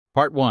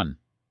Part 1.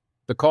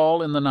 The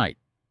Call in the Night.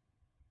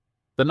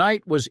 The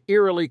night was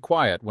eerily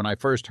quiet when I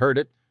first heard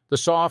it, the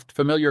soft,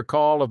 familiar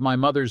call of my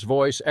mother's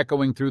voice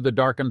echoing through the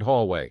darkened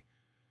hallway.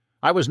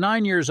 I was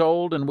 9 years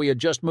old and we had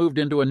just moved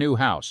into a new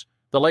house,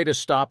 the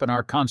latest stop in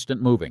our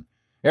constant moving.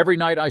 Every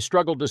night I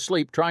struggled to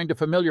sleep, trying to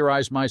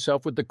familiarize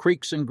myself with the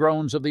creaks and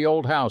groans of the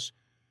old house.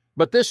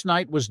 But this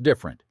night was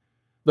different.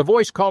 The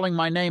voice calling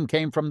my name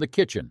came from the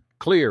kitchen,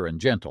 clear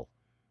and gentle.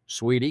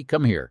 "Sweetie,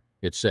 come here,"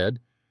 it said.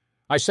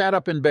 I sat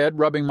up in bed,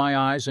 rubbing my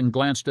eyes, and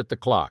glanced at the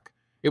clock.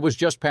 It was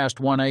just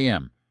past 1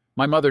 a.m.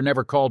 My mother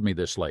never called me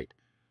this late.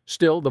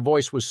 Still, the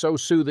voice was so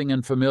soothing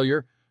and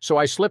familiar, so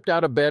I slipped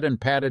out of bed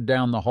and padded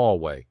down the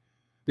hallway.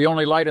 The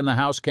only light in the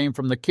house came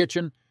from the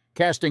kitchen,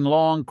 casting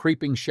long,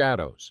 creeping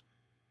shadows.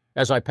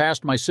 As I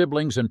passed my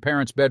siblings' and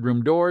parents'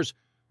 bedroom doors,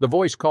 the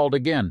voice called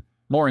again,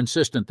 more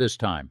insistent this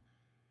time.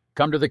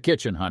 "Come to the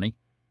kitchen, honey."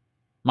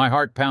 My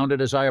heart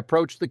pounded as I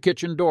approached the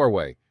kitchen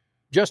doorway.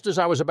 Just as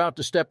I was about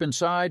to step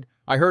inside,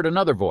 I heard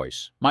another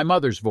voice, my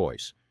mother's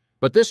voice,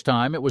 but this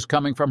time it was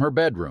coming from her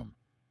bedroom.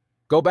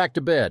 "Go back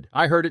to bed.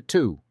 I heard it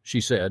too," she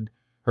said,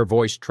 her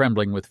voice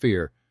trembling with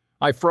fear.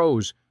 I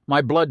froze,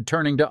 my blood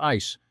turning to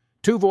ice.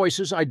 Two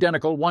voices,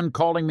 identical, one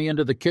calling me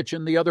into the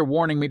kitchen, the other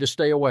warning me to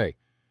stay away.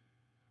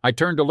 I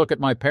turned to look at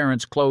my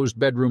parents' closed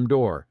bedroom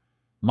door.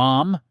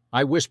 "Mom,"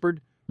 I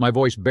whispered, my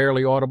voice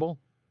barely audible.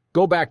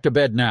 "Go back to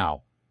bed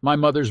now," my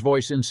mother's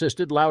voice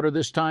insisted, louder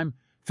this time,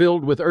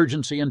 filled with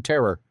urgency and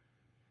terror.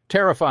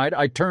 Terrified,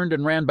 I turned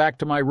and ran back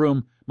to my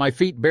room, my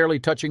feet barely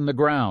touching the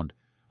ground.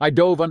 I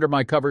dove under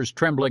my covers,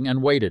 trembling,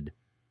 and waited.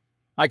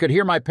 I could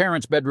hear my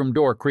parents' bedroom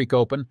door creak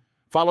open,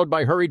 followed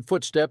by hurried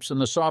footsteps and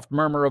the soft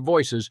murmur of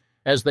voices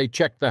as they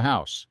checked the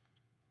house.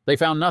 They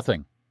found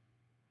nothing.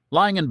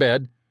 Lying in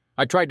bed,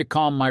 I tried to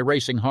calm my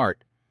racing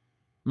heart.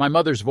 My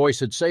mother's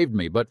voice had saved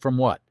me, but from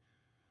what?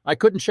 I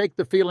couldn't shake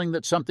the feeling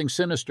that something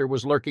sinister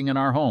was lurking in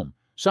our home,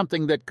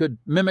 something that could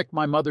mimic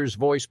my mother's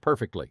voice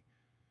perfectly.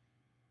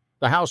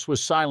 The house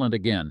was silent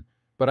again,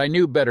 but I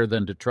knew better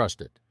than to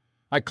trust it.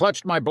 I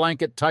clutched my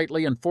blanket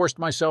tightly and forced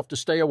myself to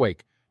stay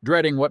awake,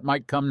 dreading what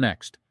might come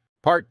next.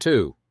 Part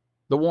 2.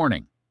 The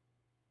Warning.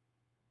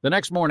 The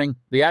next morning,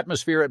 the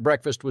atmosphere at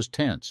breakfast was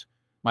tense.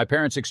 My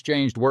parents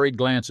exchanged worried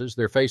glances,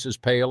 their faces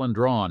pale and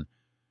drawn.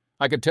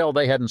 I could tell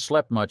they hadn't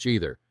slept much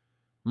either.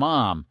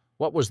 "Mom,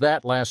 what was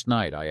that last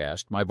night?" I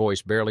asked, my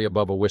voice barely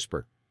above a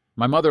whisper.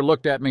 My mother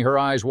looked at me, her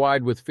eyes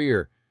wide with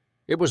fear.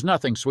 "It was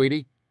nothing,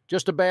 sweetie.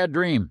 Just a bad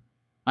dream."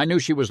 I knew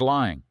she was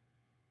lying.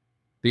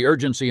 The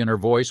urgency in her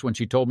voice when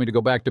she told me to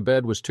go back to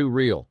bed was too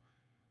real.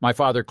 My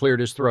father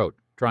cleared his throat,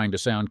 trying to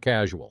sound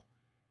casual.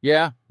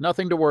 "Yeah,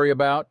 nothing to worry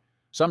about.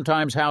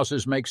 Sometimes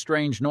houses make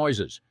strange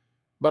noises."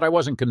 But I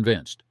wasn't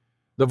convinced.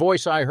 The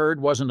voice I heard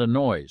wasn't a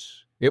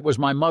noise. It was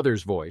my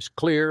mother's voice,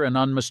 clear and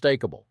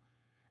unmistakable.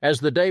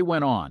 As the day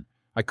went on,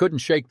 I couldn't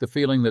shake the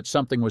feeling that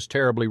something was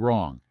terribly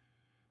wrong.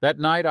 That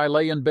night I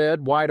lay in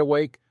bed, wide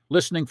awake,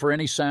 listening for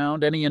any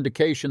sound, any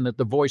indication that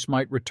the voice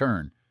might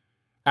return.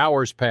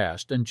 Hours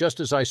passed, and just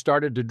as I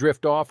started to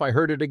drift off, I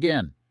heard it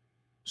again.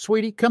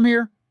 "Sweetie, come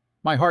here."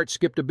 My heart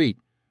skipped a beat.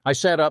 I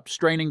sat up,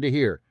 straining to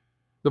hear.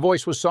 The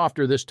voice was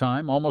softer this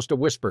time, almost a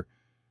whisper,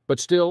 but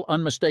still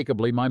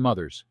unmistakably my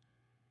mother's.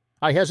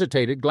 I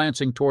hesitated,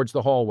 glancing towards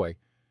the hallway.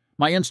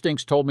 My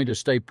instincts told me to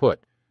stay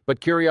put,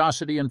 but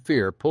curiosity and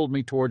fear pulled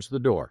me towards the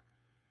door.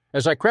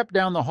 As I crept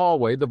down the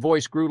hallway, the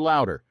voice grew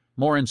louder,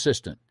 more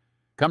insistent.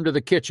 "Come to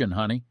the kitchen,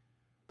 honey."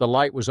 The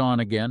light was on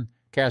again,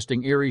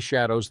 casting eerie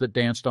shadows that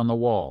danced on the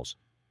walls.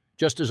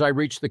 Just as I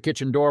reached the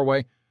kitchen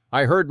doorway,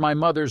 I heard my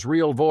mother's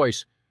real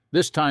voice,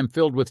 this time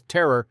filled with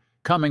terror,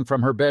 coming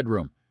from her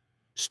bedroom.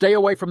 "Stay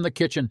away from the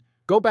kitchen.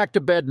 Go back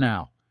to bed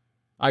now."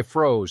 I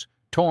froze,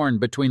 torn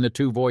between the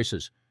two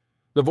voices.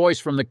 The voice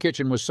from the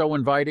kitchen was so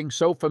inviting,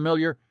 so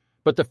familiar,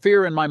 but the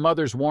fear in my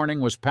mother's warning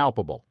was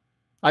palpable.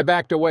 I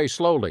backed away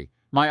slowly,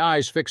 my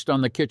eyes fixed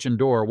on the kitchen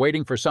door,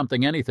 waiting for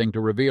something, anything,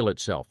 to reveal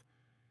itself.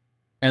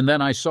 And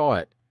then I saw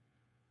it.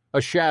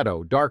 A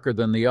shadow, darker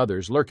than the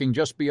others, lurking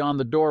just beyond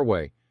the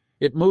doorway.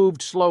 It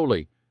moved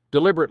slowly,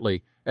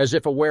 deliberately, as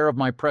if aware of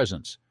my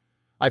presence.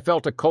 I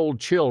felt a cold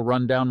chill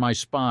run down my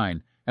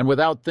spine, and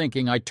without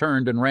thinking I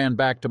turned and ran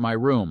back to my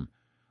room.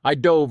 I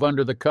dove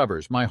under the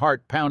covers, my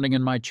heart pounding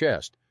in my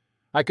chest.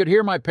 I could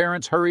hear my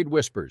parents' hurried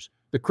whispers,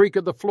 the creak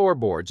of the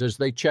floorboards as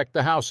they checked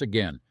the house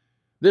again.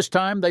 This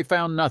time they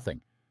found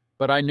nothing,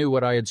 but I knew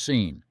what I had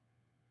seen.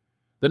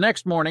 The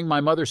next morning my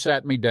mother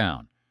sat me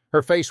down.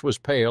 Her face was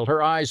pale,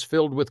 her eyes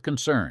filled with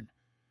concern.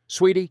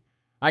 "Sweetie,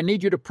 I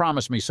need you to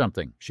promise me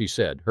something," she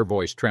said, her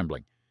voice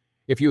trembling.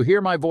 "If you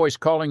hear my voice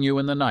calling you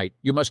in the night,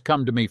 you must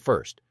come to me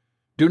first.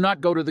 Do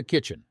not go to the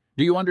kitchen.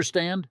 Do you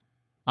understand?"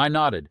 I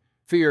nodded,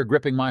 fear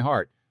gripping my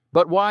heart.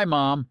 "But why,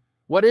 Mom?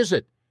 What is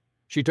it?"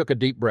 She took a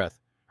deep breath,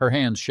 her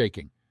hands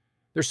shaking.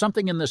 "There's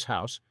something in this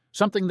house,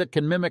 something that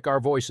can mimic our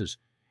voices.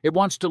 It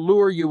wants to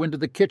lure you into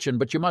the kitchen,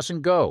 but you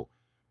mustn't go.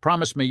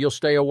 Promise me you'll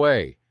stay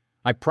away."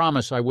 "I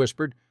promise," I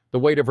whispered, the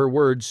weight of her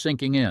words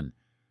sinking in.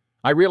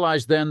 I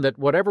realized then that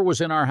whatever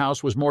was in our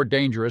house was more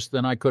dangerous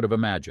than I could have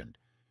imagined,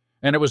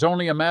 and it was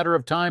only a matter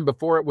of time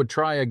before it would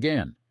try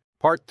again.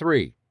 Part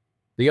 3.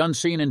 The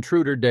unseen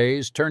intruder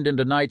days turned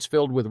into nights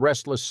filled with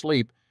restless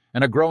sleep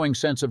and a growing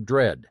sense of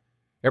dread.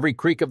 Every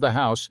creak of the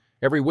house,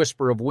 every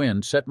whisper of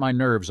wind set my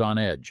nerves on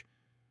edge.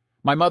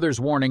 My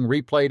mother's warning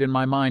replayed in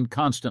my mind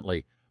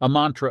constantly, a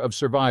mantra of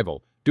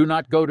survival: do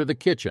not go to the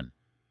kitchen.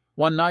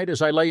 One night,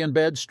 as I lay in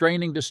bed,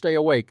 straining to stay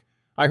awake,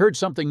 I heard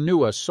something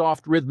new, a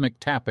soft, rhythmic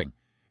tapping.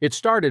 It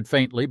started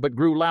faintly, but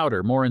grew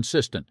louder, more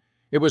insistent.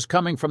 It was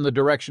coming from the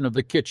direction of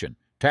the kitchen.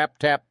 Tap,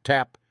 tap,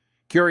 tap.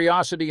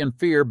 Curiosity and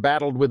fear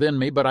battled within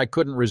me, but I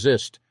couldn't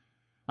resist.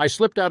 I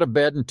slipped out of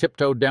bed and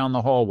tiptoed down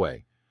the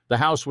hallway. The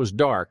house was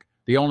dark,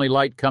 the only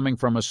light coming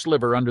from a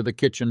sliver under the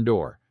kitchen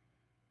door.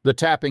 The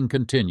tapping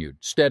continued,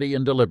 steady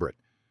and deliberate.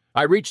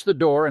 I reached the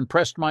door and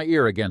pressed my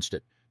ear against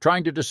it,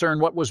 trying to discern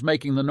what was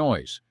making the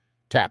noise.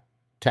 Tap,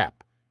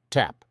 tap,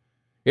 tap.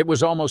 It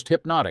was almost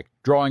hypnotic,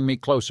 drawing me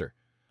closer.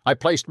 I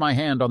placed my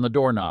hand on the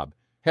doorknob,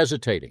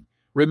 hesitating,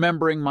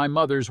 remembering my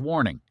mother's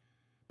warning.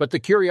 But the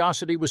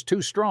curiosity was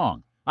too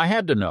strong. I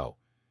had to know.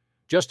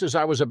 Just as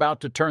I was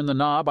about to turn the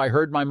knob, I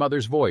heard my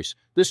mother's voice,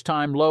 this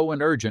time low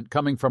and urgent,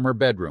 coming from her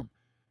bedroom.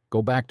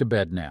 Go back to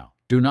bed now.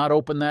 Do not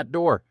open that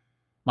door.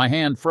 My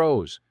hand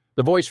froze.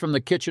 The voice from the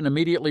kitchen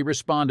immediately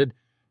responded,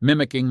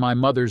 mimicking my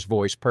mother's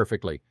voice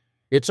perfectly.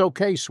 It's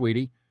okay,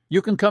 sweetie.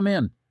 You can come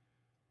in.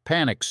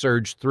 Panic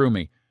surged through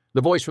me.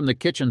 The voice from the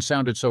kitchen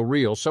sounded so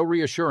real, so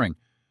reassuring.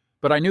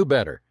 But I knew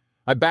better.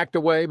 I backed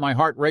away, my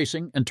heart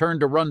racing, and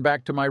turned to run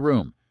back to my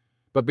room.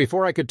 But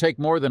before I could take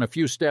more than a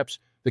few steps,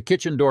 the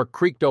kitchen door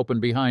creaked open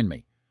behind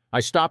me.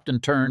 I stopped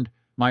and turned,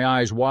 my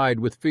eyes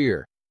wide with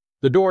fear.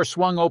 The door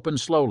swung open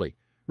slowly,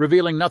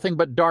 revealing nothing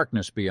but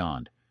darkness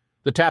beyond.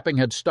 The tapping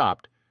had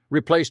stopped,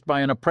 replaced by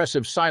an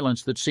oppressive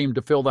silence that seemed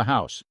to fill the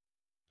house.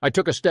 I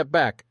took a step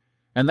back,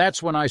 and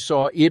that's when I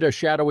saw Ida's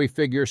shadowy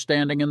figure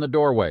standing in the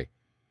doorway.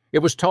 It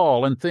was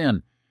tall and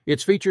thin,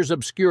 its features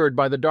obscured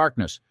by the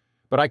darkness,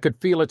 but I could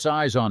feel its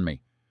eyes on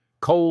me.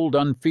 Cold,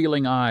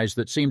 unfeeling eyes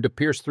that seemed to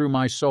pierce through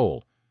my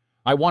soul.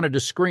 I wanted to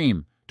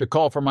scream, to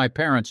call for my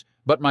parents,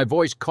 but my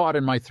voice caught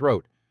in my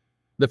throat.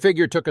 The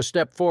figure took a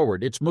step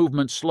forward, its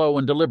movement slow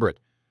and deliberate.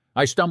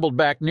 I stumbled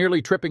back,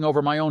 nearly tripping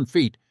over my own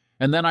feet,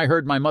 and then I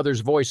heard my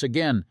mother's voice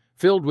again,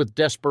 filled with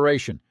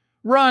desperation.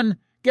 Run!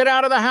 Get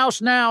out of the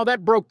house now!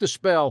 That broke the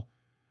spell!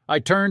 I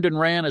turned and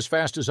ran as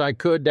fast as I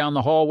could down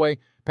the hallway,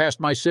 past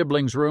my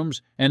siblings'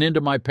 rooms, and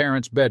into my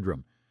parents'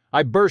 bedroom.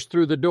 I burst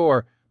through the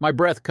door, my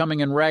breath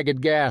coming in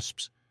ragged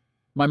gasps.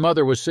 My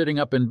mother was sitting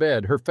up in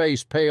bed, her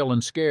face pale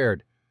and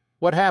scared.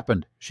 What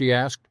happened? She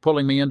asked,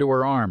 pulling me into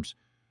her arms.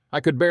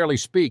 I could barely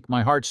speak,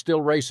 my heart still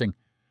racing.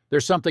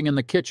 There's something in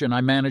the kitchen, I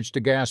managed to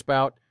gasp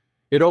out.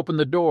 It opened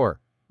the door.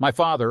 My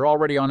father,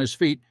 already on his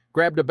feet,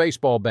 grabbed a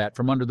baseball bat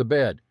from under the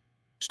bed.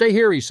 Stay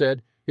here, he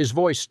said, his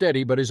voice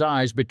steady but his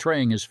eyes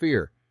betraying his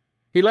fear.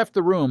 He left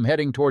the room,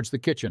 heading towards the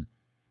kitchen.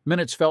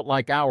 Minutes felt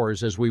like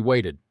hours as we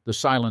waited, the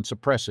silence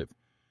oppressive.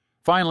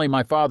 Finally,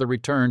 my father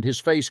returned, his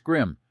face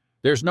grim.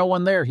 There's no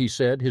one there, he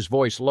said, his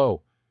voice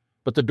low.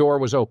 But the door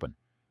was open.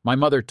 My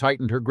mother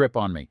tightened her grip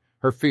on me,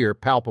 her fear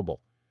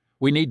palpable.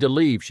 We need to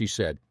leave, she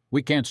said.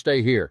 We can't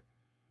stay here.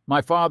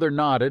 My father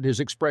nodded, his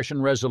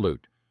expression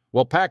resolute.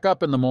 We'll pack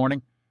up in the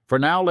morning. For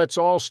now, let's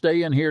all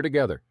stay in here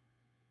together.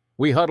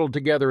 We huddled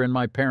together in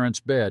my parents'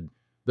 bed,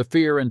 the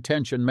fear and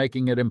tension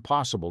making it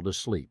impossible to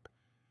sleep.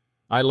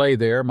 I lay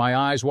there, my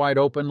eyes wide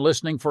open,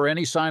 listening for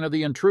any sign of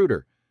the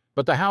intruder,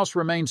 but the house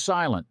remained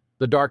silent,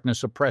 the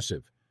darkness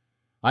oppressive.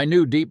 I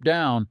knew deep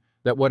down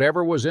that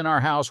whatever was in our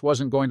house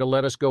wasn't going to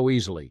let us go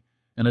easily,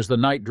 and as the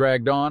night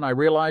dragged on, I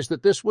realized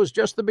that this was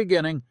just the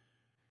beginning.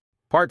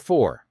 Part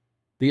 4.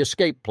 The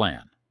Escape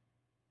Plan.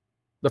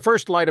 The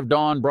first light of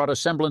dawn brought a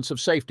semblance of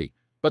safety,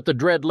 but the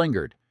dread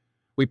lingered.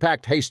 We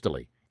packed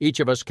hastily, each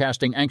of us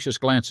casting anxious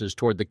glances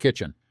toward the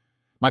kitchen.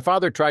 My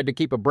father tried to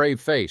keep a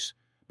brave face,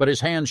 but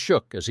his hands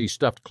shook as he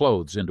stuffed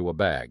clothes into a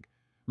bag.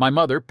 My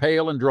mother,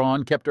 pale and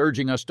drawn, kept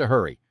urging us to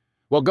hurry.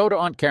 Well, go to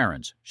Aunt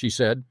Karen's, she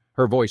said,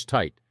 her voice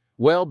tight.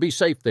 Well, be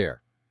safe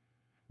there.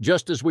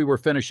 Just as we were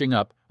finishing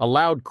up, a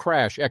loud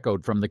crash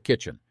echoed from the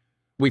kitchen.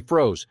 We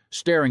froze,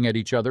 staring at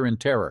each other in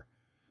terror.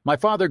 My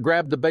father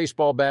grabbed the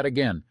baseball bat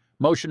again,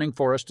 motioning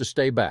for us to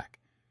stay back.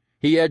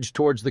 He edged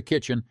towards the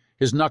kitchen,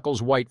 his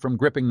knuckles white from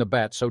gripping the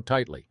bat so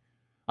tightly.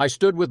 I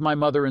stood with my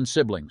mother and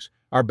siblings,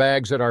 our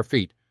bags at our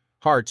feet,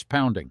 hearts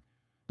pounding.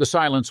 The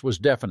silence was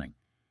deafening.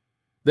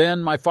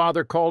 Then my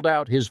father called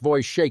out, his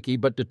voice shaky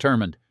but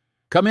determined.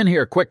 Come in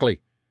here, quickly.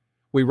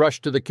 We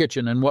rushed to the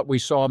kitchen, and what we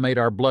saw made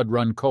our blood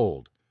run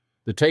cold.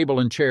 The table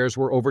and chairs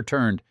were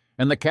overturned,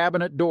 and the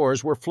cabinet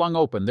doors were flung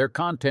open, their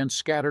contents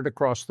scattered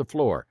across the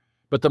floor.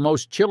 But the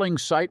most chilling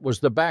sight was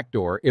the back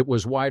door. It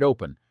was wide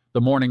open,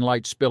 the morning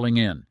light spilling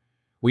in.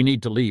 We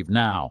need to leave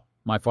now,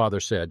 my father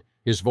said,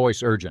 his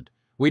voice urgent.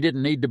 We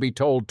didn't need to be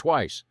told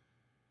twice.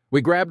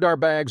 We grabbed our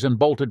bags and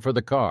bolted for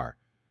the car.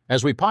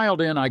 As we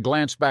piled in, I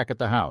glanced back at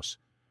the house.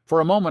 For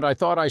a moment, I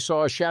thought I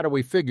saw a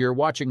shadowy figure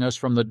watching us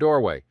from the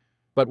doorway,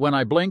 but when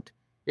I blinked,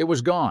 it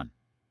was gone.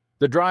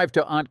 The drive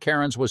to Aunt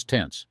Karen's was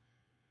tense.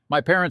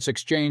 My parents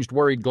exchanged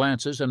worried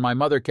glances, and my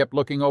mother kept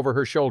looking over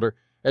her shoulder,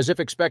 as if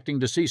expecting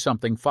to see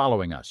something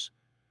following us.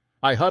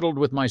 I huddled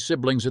with my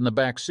siblings in the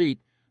back seat,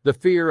 the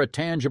fear a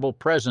tangible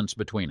presence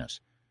between us.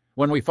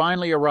 When we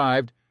finally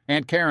arrived,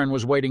 Aunt Karen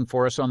was waiting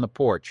for us on the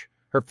porch,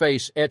 her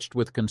face etched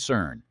with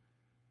concern.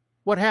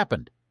 "What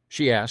happened?"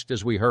 she asked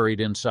as we hurried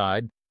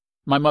inside.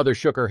 My mother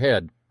shook her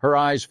head, her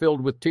eyes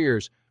filled with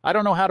tears. "I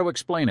don't know how to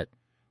explain it.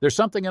 There's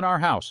something in our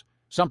house,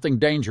 something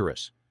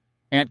dangerous."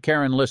 Aunt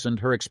Karen listened,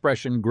 her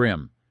expression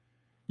grim.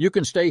 "You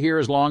can stay here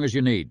as long as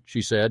you need,"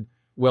 she said.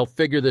 "We'll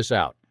figure this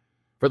out."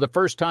 For the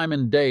first time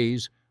in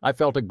days, I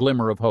felt a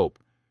glimmer of hope.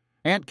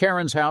 Aunt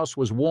Karen's house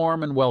was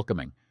warm and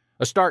welcoming,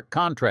 a stark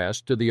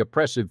contrast to the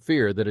oppressive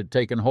fear that had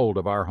taken hold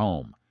of our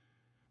home.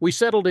 We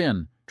settled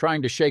in,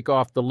 trying to shake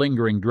off the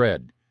lingering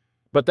dread.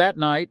 But that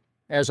night,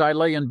 as I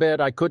lay in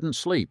bed, I couldn't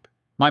sleep.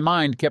 My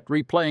mind kept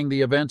replaying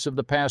the events of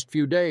the past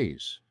few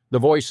days. The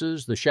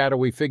voices, the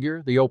shadowy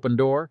figure, the open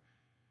door.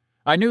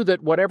 I knew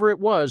that whatever it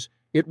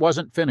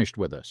wasn't finished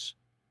with us.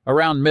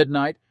 Around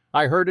midnight,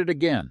 I heard it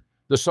again,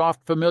 the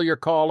soft, familiar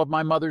call of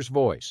my mother's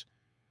voice.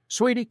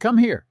 "Sweetie, come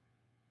here."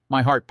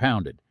 My heart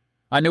pounded.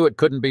 I knew it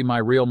couldn't be my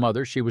real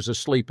mother. She was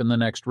asleep in the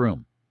next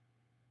room.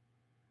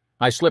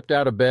 I slipped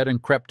out of bed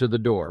and crept to the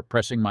door,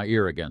 pressing my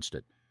ear against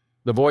it.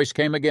 The voice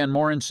came again,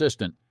 more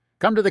insistent.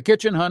 "Come to the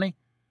kitchen, honey."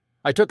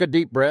 I took a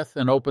deep breath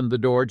and opened the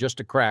door just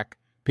a crack,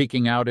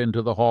 peeking out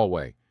into the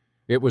hallway.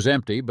 It was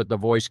empty, but the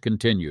voice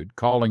continued,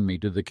 calling me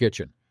to the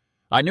kitchen.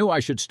 I knew I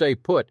should stay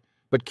put,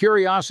 but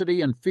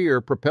curiosity and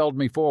fear propelled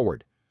me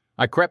forward.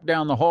 I crept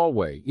down the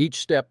hallway, each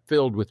step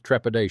filled with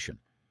trepidation.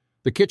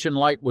 The kitchen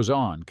light was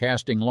on,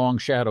 casting long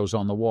shadows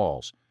on the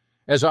walls.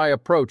 As I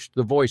approached,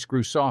 the voice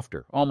grew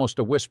softer, almost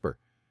a whisper.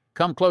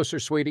 "Come closer,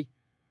 sweetie."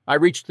 I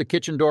reached the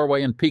kitchen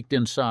doorway and peeked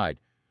inside.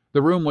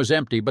 The room was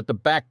empty, but the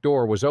back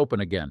door was open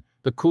again,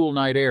 the cool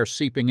night air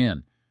seeping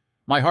in.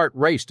 My heart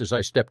raced as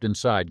I stepped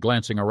inside,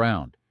 glancing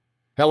around.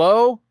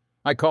 "Hello?"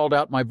 I called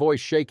out, my voice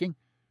shaking.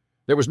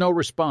 There was no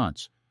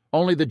response,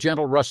 only the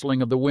gentle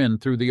rustling of the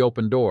wind through the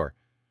open door.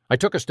 I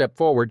took a step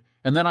forward,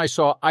 and then I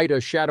saw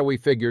Ida's shadowy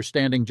figure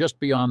standing just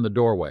beyond the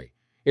doorway,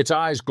 its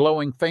eyes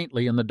glowing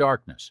faintly in the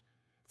darkness.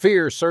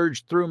 Fear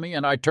surged through me,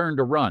 and I turned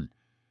to run.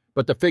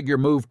 But the figure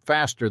moved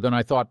faster than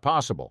I thought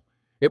possible.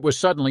 It was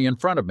suddenly in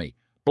front of me,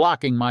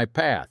 blocking my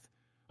path.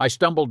 I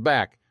stumbled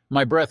back,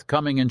 my breath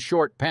coming in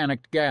short,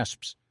 panicked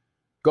gasps.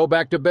 "Go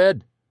back to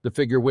bed," the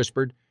figure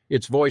whispered,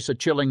 its voice a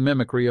chilling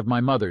mimicry of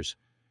my mother's.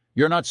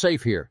 "You're not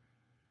safe here."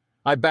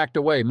 I backed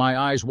away, my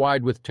eyes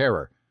wide with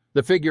terror.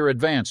 The figure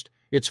advanced,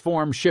 its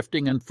form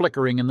shifting and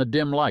flickering in the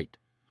dim light.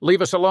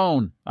 "Leave us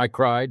alone," I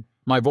cried,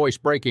 my voice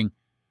breaking.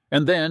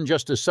 And then,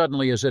 just as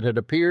suddenly as it had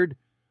appeared,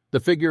 the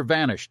figure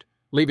vanished,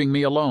 leaving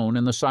me alone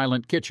in the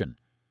silent kitchen.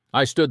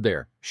 I stood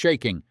there,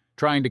 shaking,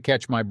 trying to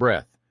catch my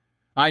breath.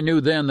 I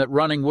knew then that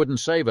running wouldn't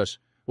save us.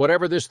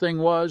 Whatever this thing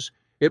was,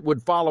 it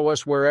would follow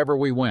us wherever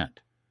we went.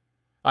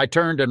 I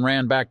turned and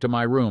ran back to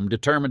my room,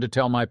 determined to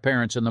tell my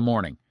parents in the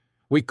morning.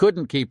 We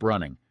couldn't keep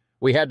running.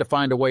 We had to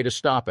find a way to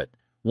stop it,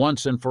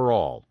 once and for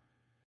all.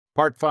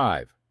 Part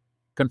 5.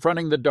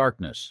 Confronting the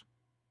Darkness.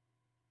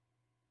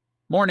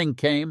 Morning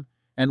came,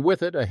 and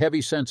with it a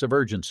heavy sense of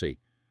urgency.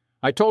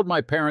 I told my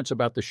parents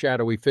about the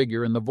shadowy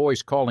figure and the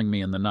voice calling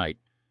me in the night.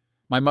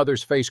 My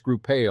mother's face grew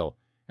pale,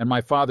 and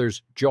my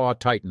father's jaw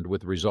tightened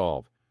with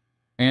resolve.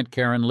 Aunt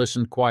Karen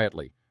listened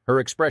quietly, her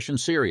expression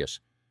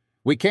serious.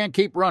 "We can't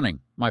keep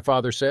running," my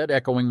father said,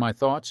 echoing my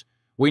thoughts.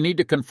 "We need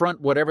to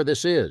confront whatever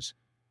this is."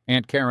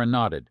 Aunt Karen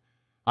nodded.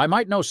 "I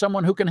might know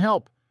someone who can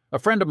help. A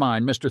friend of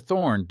mine, Mr.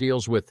 Thorne,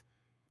 deals with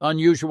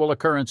unusual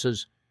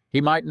occurrences. He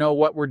might know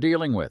what we're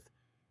dealing with."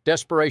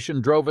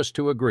 Desperation drove us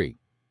to agree.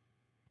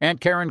 Aunt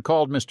Karen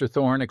called Mr.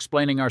 Thorne,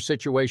 explaining our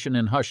situation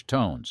in hushed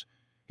tones.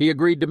 He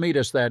agreed to meet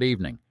us that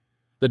evening.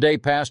 The day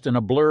passed in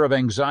a blur of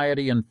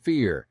anxiety and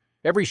fear,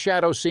 every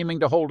shadow seeming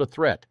to hold a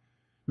threat.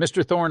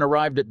 Mr. Thorne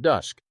arrived at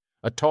dusk,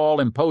 a tall,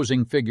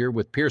 imposing figure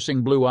with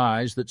piercing blue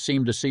eyes that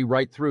seemed to see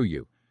right through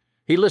you.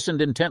 He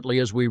listened intently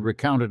as we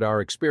recounted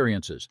our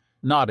experiences,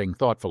 nodding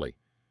thoughtfully.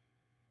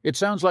 "It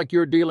sounds like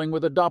you're dealing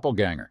with a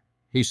doppelganger,"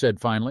 he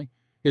said finally,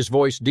 his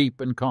voice deep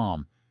and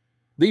calm.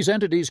 "These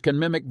entities can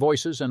mimic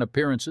voices and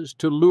appearances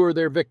to lure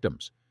their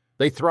victims.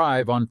 They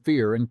thrive on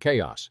fear and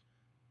chaos."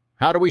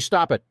 "How do we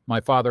stop it?" my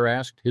father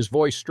asked, his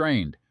voice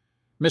strained.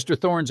 Mr.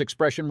 Thorne's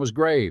expression was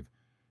grave.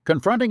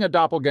 "Confronting a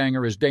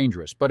doppelganger is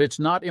dangerous, but it's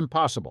not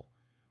impossible.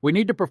 We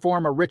need to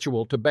perform a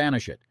ritual to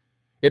banish it.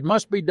 It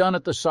must be done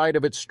at the site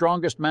of its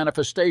strongest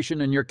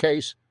manifestation in your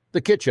case,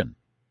 the kitchen."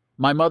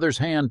 My mother's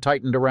hand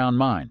tightened around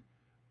mine.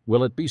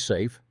 "Will it be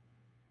safe?"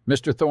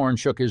 Mr. Thorne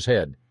shook his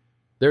head.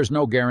 "There's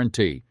no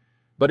guarantee,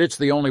 but it's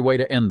the only way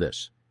to end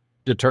this."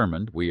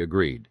 Determined, we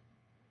agreed.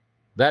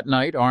 That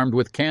night, armed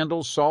with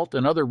candles, salt,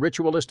 and other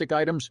ritualistic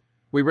items,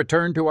 we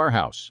returned to our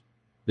house.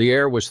 The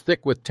air was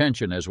thick with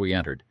tension as we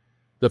entered,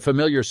 the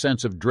familiar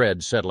sense of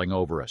dread settling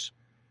over us.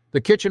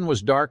 The kitchen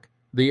was dark,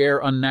 the air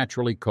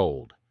unnaturally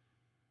cold.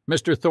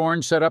 Mr.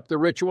 Thorne set up the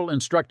ritual,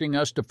 instructing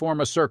us to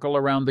form a circle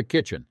around the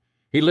kitchen.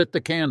 He lit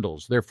the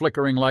candles, their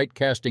flickering light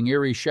casting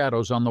eerie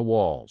shadows on the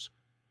walls.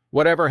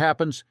 "Whatever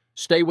happens,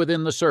 stay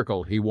within the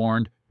circle," he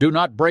warned. Do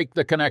not break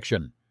the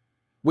connection."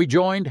 We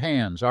joined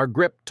hands, our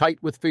grip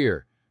tight with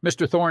fear.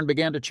 Mr. Thorne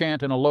began to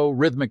chant in a low,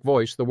 rhythmic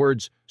voice the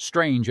words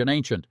 "strange and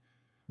ancient."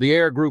 The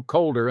air grew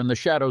colder and the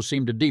shadows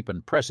seemed to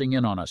deepen, pressing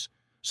in on us.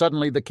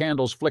 Suddenly the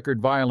candles flickered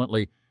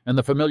violently, and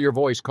the familiar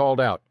voice called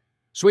out,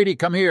 "Sweetie,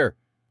 come here."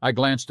 I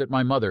glanced at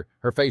my mother,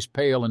 her face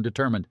pale and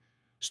determined.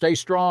 "Stay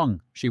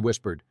strong," she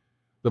whispered.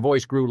 The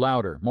voice grew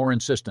louder, more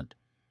insistent.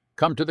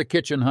 "Come to the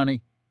kitchen,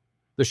 honey."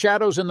 The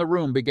shadows in the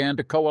room began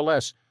to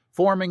coalesce,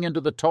 forming into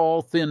the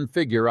tall, thin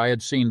figure I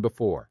had seen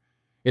before.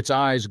 Its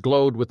eyes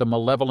glowed with a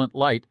malevolent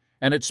light,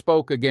 and it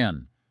spoke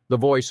again, the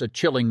voice a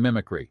chilling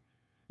mimicry.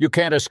 "You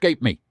can't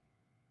escape me."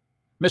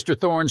 Mr.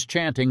 Thorne's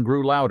chanting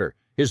grew louder,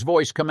 his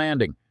voice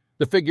commanding.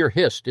 The figure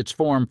hissed, its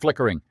form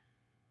flickering.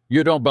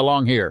 "You don't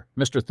belong here,"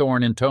 Mr.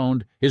 Thorne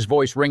intoned, his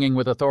voice ringing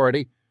with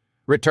authority.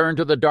 "Return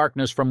to the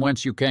darkness from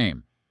whence you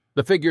came."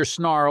 The figure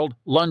snarled,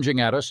 lunging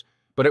at us,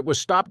 but it was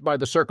stopped by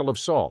the circle of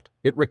salt.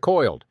 It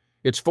recoiled,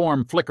 its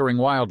form flickering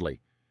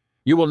wildly.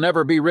 "You will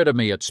never be rid of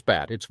me," it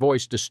spat, its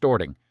voice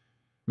distorting.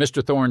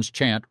 Mr. Thorne's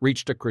chant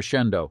reached a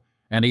crescendo,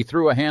 and he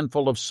threw a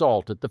handful of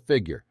salt at the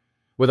figure.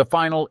 With a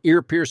final,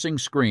 ear-piercing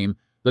scream,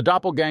 the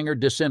doppelganger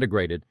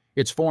disintegrated,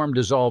 its form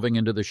dissolving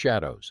into the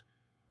shadows.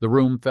 The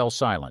room fell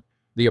silent,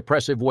 the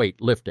oppressive weight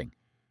lifting.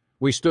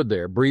 We stood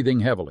there, breathing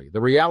heavily,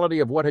 the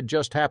reality of what had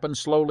just happened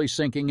slowly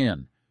sinking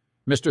in.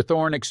 Mr.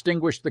 Thorne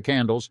extinguished the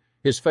candles,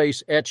 his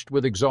face etched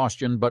with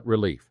exhaustion but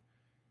relief.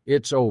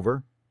 "It's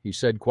over," he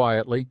said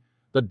quietly.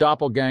 "The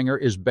doppelganger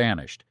is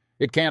banished.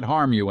 It can't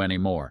harm you any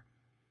more."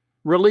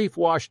 Relief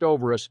washed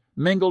over us,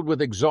 mingled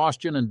with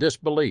exhaustion and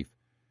disbelief.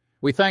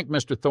 We thanked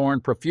Mr. Thorne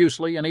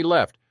profusely, and he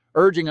left,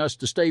 urging us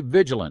to stay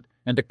vigilant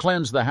and to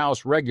cleanse the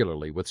house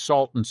regularly with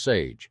salt and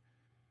sage.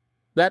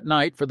 That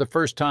night, for the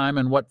first time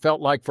in what felt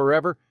like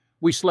forever,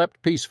 we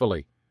slept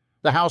peacefully.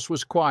 The house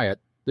was quiet,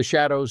 the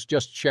shadows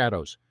just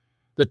shadows.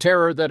 The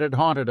terror that had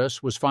haunted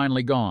us was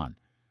finally gone.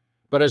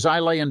 But as I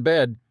lay in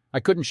bed, I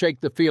couldn't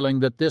shake the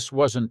feeling that this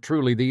wasn't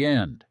truly the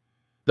end.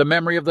 The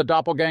memory of the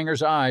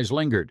doppelganger's eyes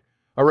lingered,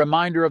 a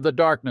reminder of the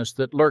darkness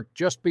that lurked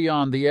just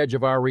beyond the edge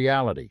of our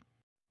reality.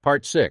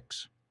 Part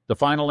 6. The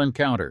Final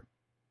Encounter.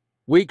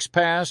 Weeks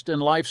passed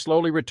and life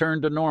slowly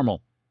returned to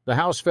normal. The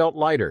house felt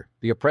lighter,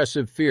 the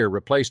oppressive fear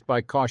replaced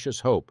by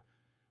cautious hope.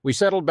 We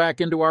settled back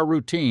into our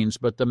routines,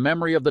 but the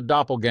memory of the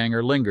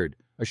doppelganger lingered,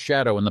 a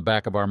shadow in the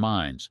back of our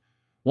minds.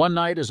 One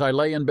night as I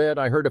lay in bed,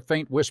 I heard a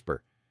faint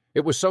whisper.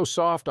 It was so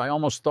soft I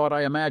almost thought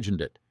I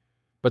imagined it.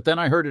 But then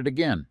I heard it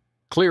again,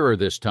 clearer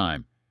this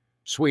time.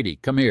 "Sweetie,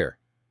 come here."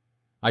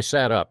 I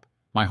sat up,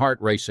 my heart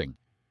racing.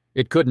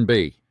 It couldn't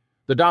be.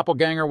 The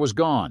doppelganger was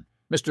gone.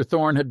 Mr.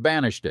 Thorne had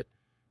banished it.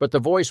 But the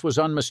voice was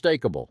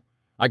unmistakable.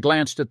 I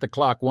glanced at the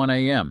clock, 1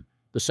 a.m.,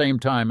 the same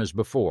time as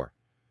before.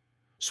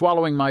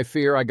 Swallowing my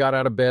fear, I got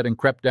out of bed and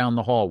crept down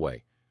the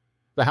hallway.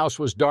 The house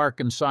was dark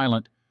and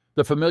silent,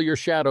 the familiar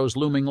shadows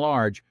looming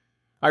large.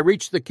 I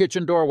reached the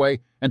kitchen doorway,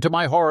 and to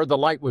my horror the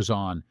light was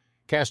on,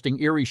 casting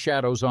eerie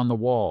shadows on the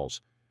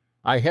walls.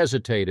 I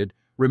hesitated,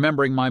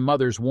 remembering my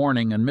mother's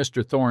warning and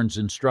Mr. Thorne's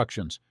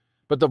instructions.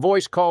 But the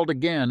voice called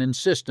again,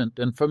 insistent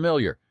and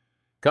familiar.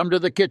 "Come to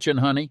the kitchen,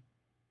 honey."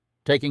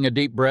 Taking a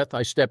deep breath,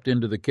 I stepped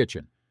into the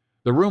kitchen.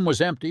 The room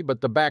was empty,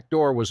 but the back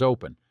door was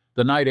open,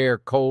 the night air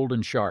cold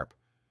and sharp.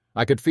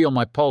 I could feel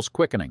my pulse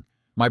quickening,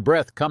 my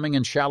breath coming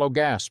in shallow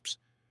gasps.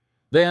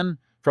 Then,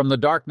 from the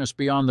darkness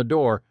beyond the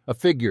door, a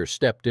figure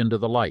stepped into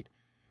the light.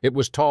 It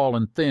was tall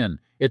and thin,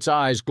 its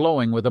eyes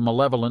glowing with a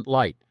malevolent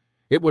light.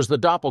 It was the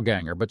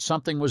doppelganger, but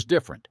something was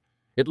different.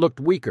 It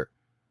looked weaker,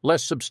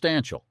 less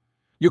substantial.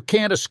 "You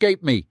can't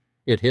escape me,"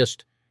 it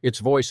hissed, its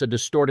voice a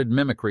distorted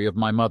mimicry of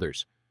my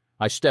mother's.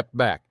 I stepped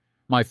back,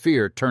 my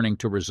fear turning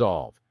to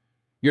resolve.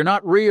 "You're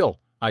not real,"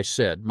 I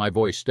said, my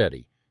voice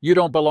steady. "You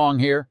don't belong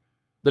here."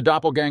 The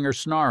doppelganger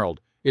snarled,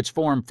 its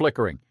form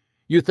flickering.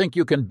 "You think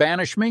you can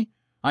banish me?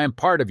 I am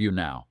part of you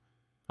now."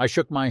 I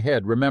shook my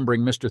head,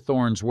 remembering Mr.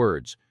 Thorne's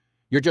words.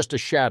 "You're just a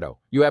shadow.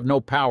 You have no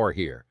power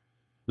here."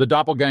 The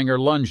doppelganger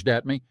lunged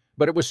at me,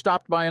 but it was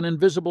stopped by an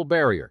invisible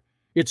barrier.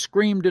 It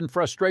screamed in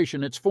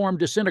frustration, its form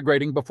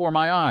disintegrating before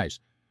my eyes.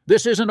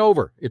 "This isn't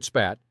over," it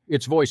spat,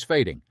 its voice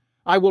fading.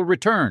 "I will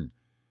return."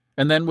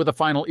 And then, with a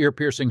final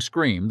ear-piercing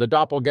scream, the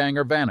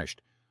doppelganger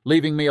vanished,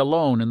 leaving me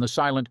alone in the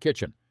silent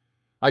kitchen.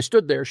 I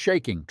stood there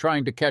shaking,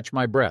 trying to catch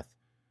my breath.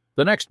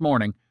 The next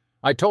morning,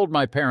 I told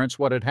my parents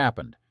what had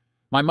happened.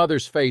 My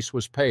mother's face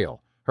was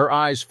pale, her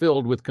eyes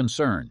filled with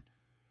concern.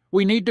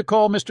 "We need to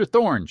call Mr.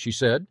 Thorne," she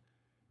said.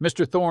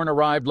 Mr. Thorne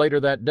arrived later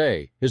that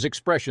day, his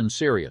expression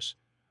serious.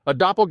 "A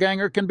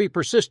doppelganger can be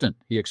persistent,"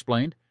 he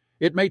explained.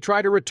 "It may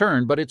try to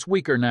return, but it's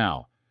weaker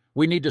now.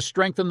 We need to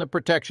strengthen the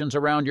protections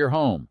around your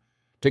home."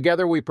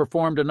 Together we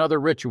performed another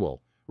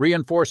ritual,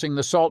 reinforcing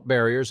the salt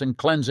barriers and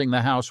cleansing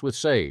the house with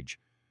sage.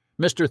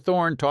 Mr.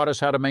 Thorne taught us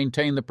how to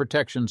maintain the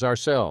protections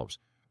ourselves,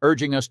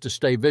 urging us to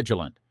stay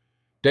vigilant.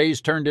 Days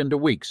turned into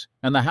weeks,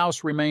 and the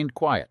house remained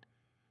quiet.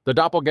 The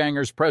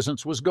doppelganger's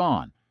presence was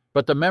gone,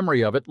 but the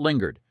memory of it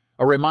lingered,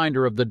 a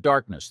reminder of the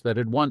darkness that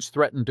had once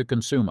threatened to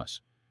consume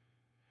us.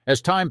 As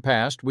time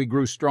passed, we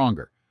grew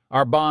stronger.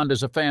 our bond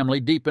as a family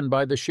deepened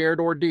by the shared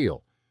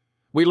ordeal.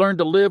 We learned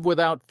to live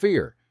without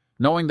fear,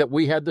 knowing that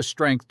we had the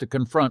strength to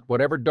confront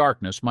whatever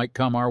darkness might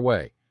come our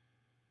way.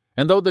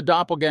 And though the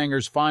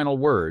doppelganger's final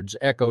words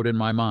echoed in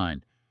my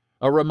mind,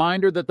 a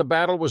reminder that the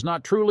battle was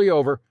not truly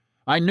over,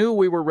 I knew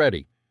we were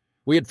ready.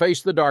 We had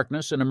faced the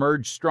darkness and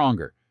emerged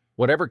stronger.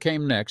 Whatever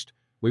came next,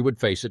 we would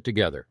face it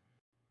together.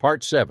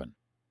 Part 7.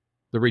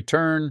 The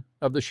Return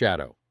of the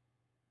Shadow.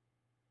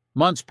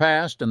 Months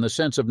passed, and the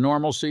sense of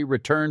normalcy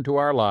returned to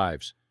our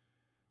lives.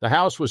 The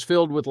house was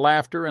filled with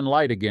laughter and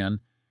light again,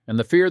 and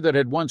the fear that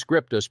had once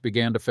gripped us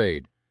began to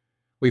fade.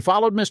 We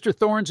followed Mr.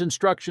 Thorne's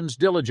instructions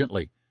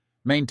diligently,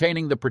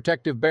 maintaining the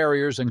protective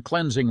barriers and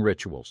cleansing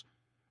rituals.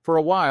 For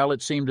a while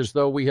it seemed as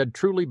though we had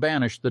truly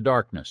banished the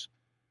darkness.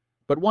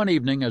 But one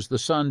evening, as the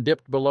sun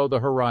dipped below the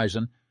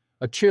horizon,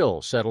 a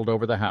chill settled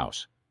over the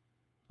house.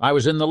 I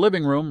was in the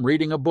living room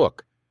reading a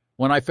book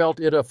when I felt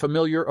it a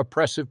familiar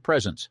oppressive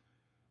presence.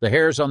 The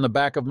hairs on the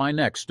back of my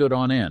neck stood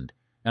on end,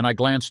 and I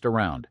glanced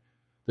around,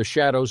 the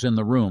shadows in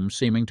the room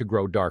seeming to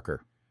grow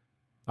darker.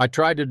 I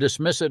tried to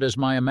dismiss it as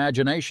my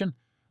imagination,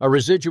 a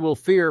residual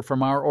fear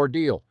from our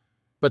ordeal,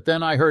 but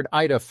then I heard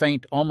Ida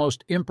faint,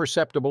 almost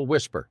imperceptible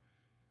whisper,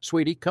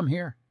 "Sweetie, come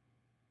here."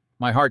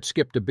 My heart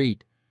skipped a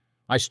beat.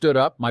 I stood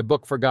up, my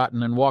book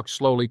forgotten, and walked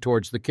slowly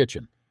towards the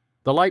kitchen.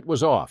 The light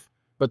was off,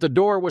 but the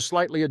door was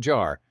slightly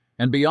ajar,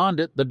 and beyond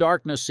it the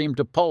darkness seemed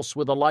to pulse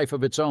with a life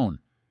of its own.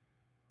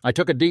 I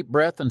took a deep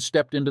breath and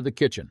stepped into the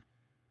kitchen.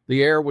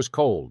 The air was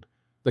cold,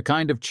 the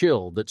kind of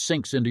chill that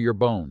sinks into your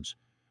bones.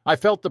 I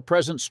felt the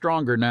presence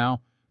stronger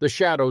now, the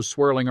shadows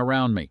swirling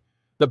around me.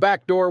 The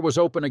back door was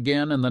open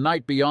again, and the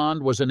night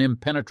beyond was an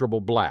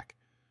impenetrable black.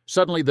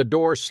 Suddenly the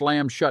door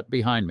slammed shut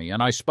behind me,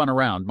 and I spun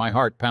around, my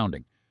heart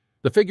pounding.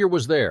 The figure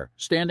was there,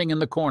 standing in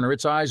the corner,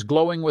 its eyes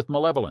glowing with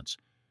malevolence.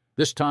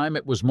 This time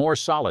it was more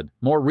solid,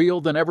 more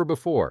real than ever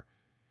before.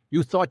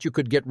 "You thought you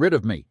could get rid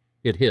of me,"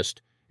 it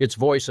hissed, its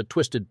voice a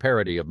twisted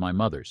parody of my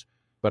mother's.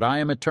 "But I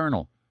am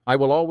eternal. I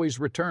will always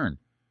return."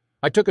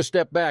 I took a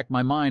step back,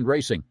 my mind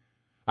racing.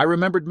 I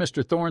remembered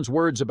Mr. Thorne's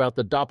words about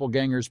the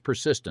doppelganger's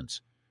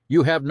persistence.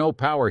 "You have no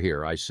power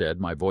here," I said,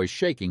 my voice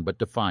shaking but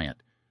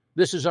defiant.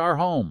 "This is our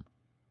home."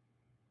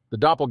 The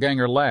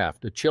doppelganger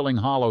laughed, a chilling,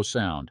 hollow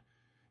sound.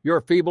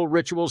 "Your feeble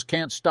rituals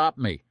can't stop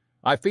me.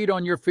 I feed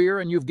on your fear,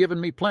 and you've given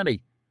me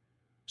plenty."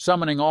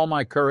 Summoning all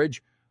my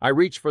courage, I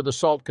reached for the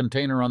salt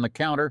container on the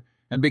counter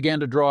and began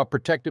to draw a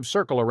protective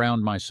circle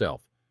around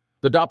myself.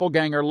 The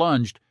doppelganger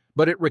lunged,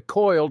 but it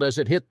recoiled as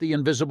it hit the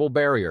invisible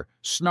barrier,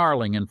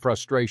 snarling in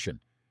frustration.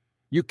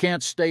 "You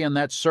can't stay in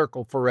that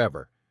circle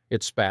forever,"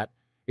 it spat,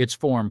 its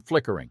form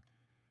flickering.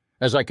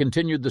 As I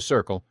continued the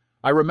circle,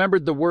 I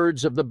remembered the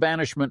words of the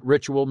banishment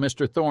ritual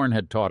Mr. Thorne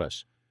had taught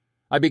us.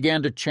 I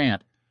began to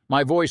chant,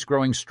 my voice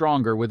growing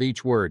stronger with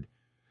each word.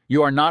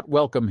 "You are not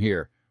welcome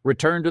here.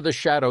 Return to the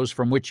shadows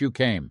from which you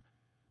came."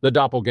 The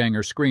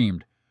doppelganger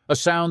screamed, a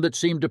sound that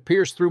seemed to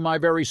pierce through my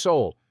very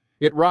soul.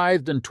 It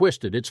writhed and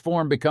twisted, its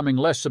form becoming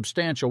less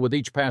substantial with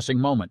each passing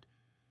moment.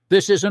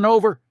 "This isn't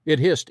over," it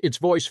hissed, its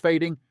voice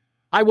fading.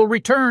 "I will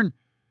return."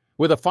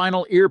 With a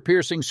final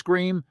ear-piercing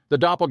scream, the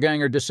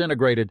doppelganger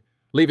disintegrated,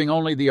 leaving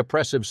only the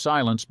oppressive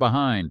silence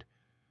behind.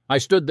 I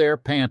stood there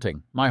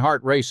panting, my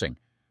heart racing,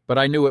 but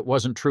I knew it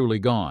wasn't truly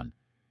gone.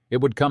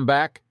 It would come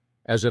back,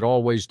 as it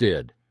always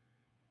did.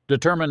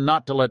 Determined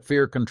not to let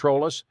fear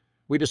control us,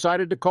 we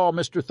decided to call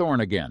Mr.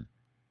 Thorne again.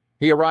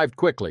 He arrived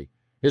quickly,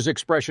 his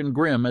expression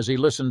grim as he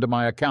listened to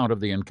my account of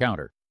the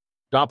encounter.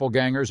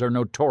 "Doppelgangers are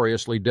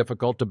notoriously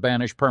difficult to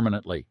banish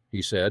permanently,"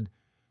 he said,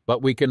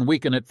 "but we can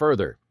weaken it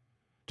further."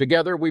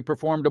 Together we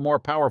performed a more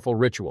powerful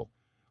ritual,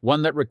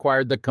 one that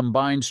required the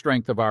combined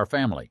strength of our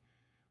family.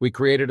 We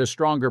created a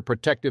stronger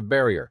protective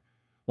barrier,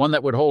 one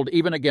that would hold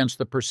even against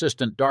the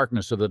persistent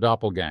darkness of the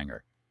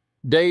doppelganger.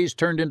 Days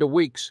turned into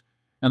weeks,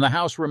 and the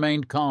house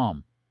remained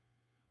calm.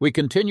 We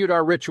continued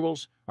our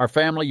rituals, our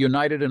family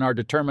united in our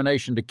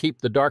determination to keep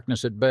the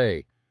darkness at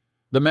bay.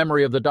 The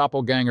memory of the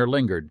doppelganger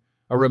lingered,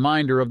 a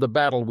reminder of the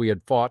battle we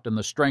had fought and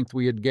the strength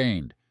we had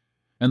gained.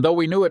 And though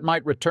we knew it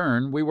might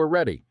return, we were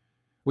ready.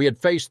 We had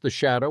faced the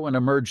shadow and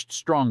emerged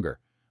stronger,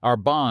 our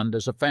bond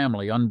as a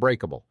family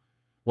unbreakable.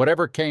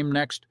 Whatever came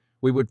next,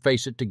 we would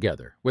face it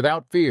together,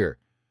 without fear.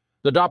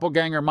 The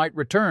doppelganger might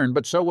return,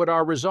 but so would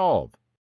our resolve.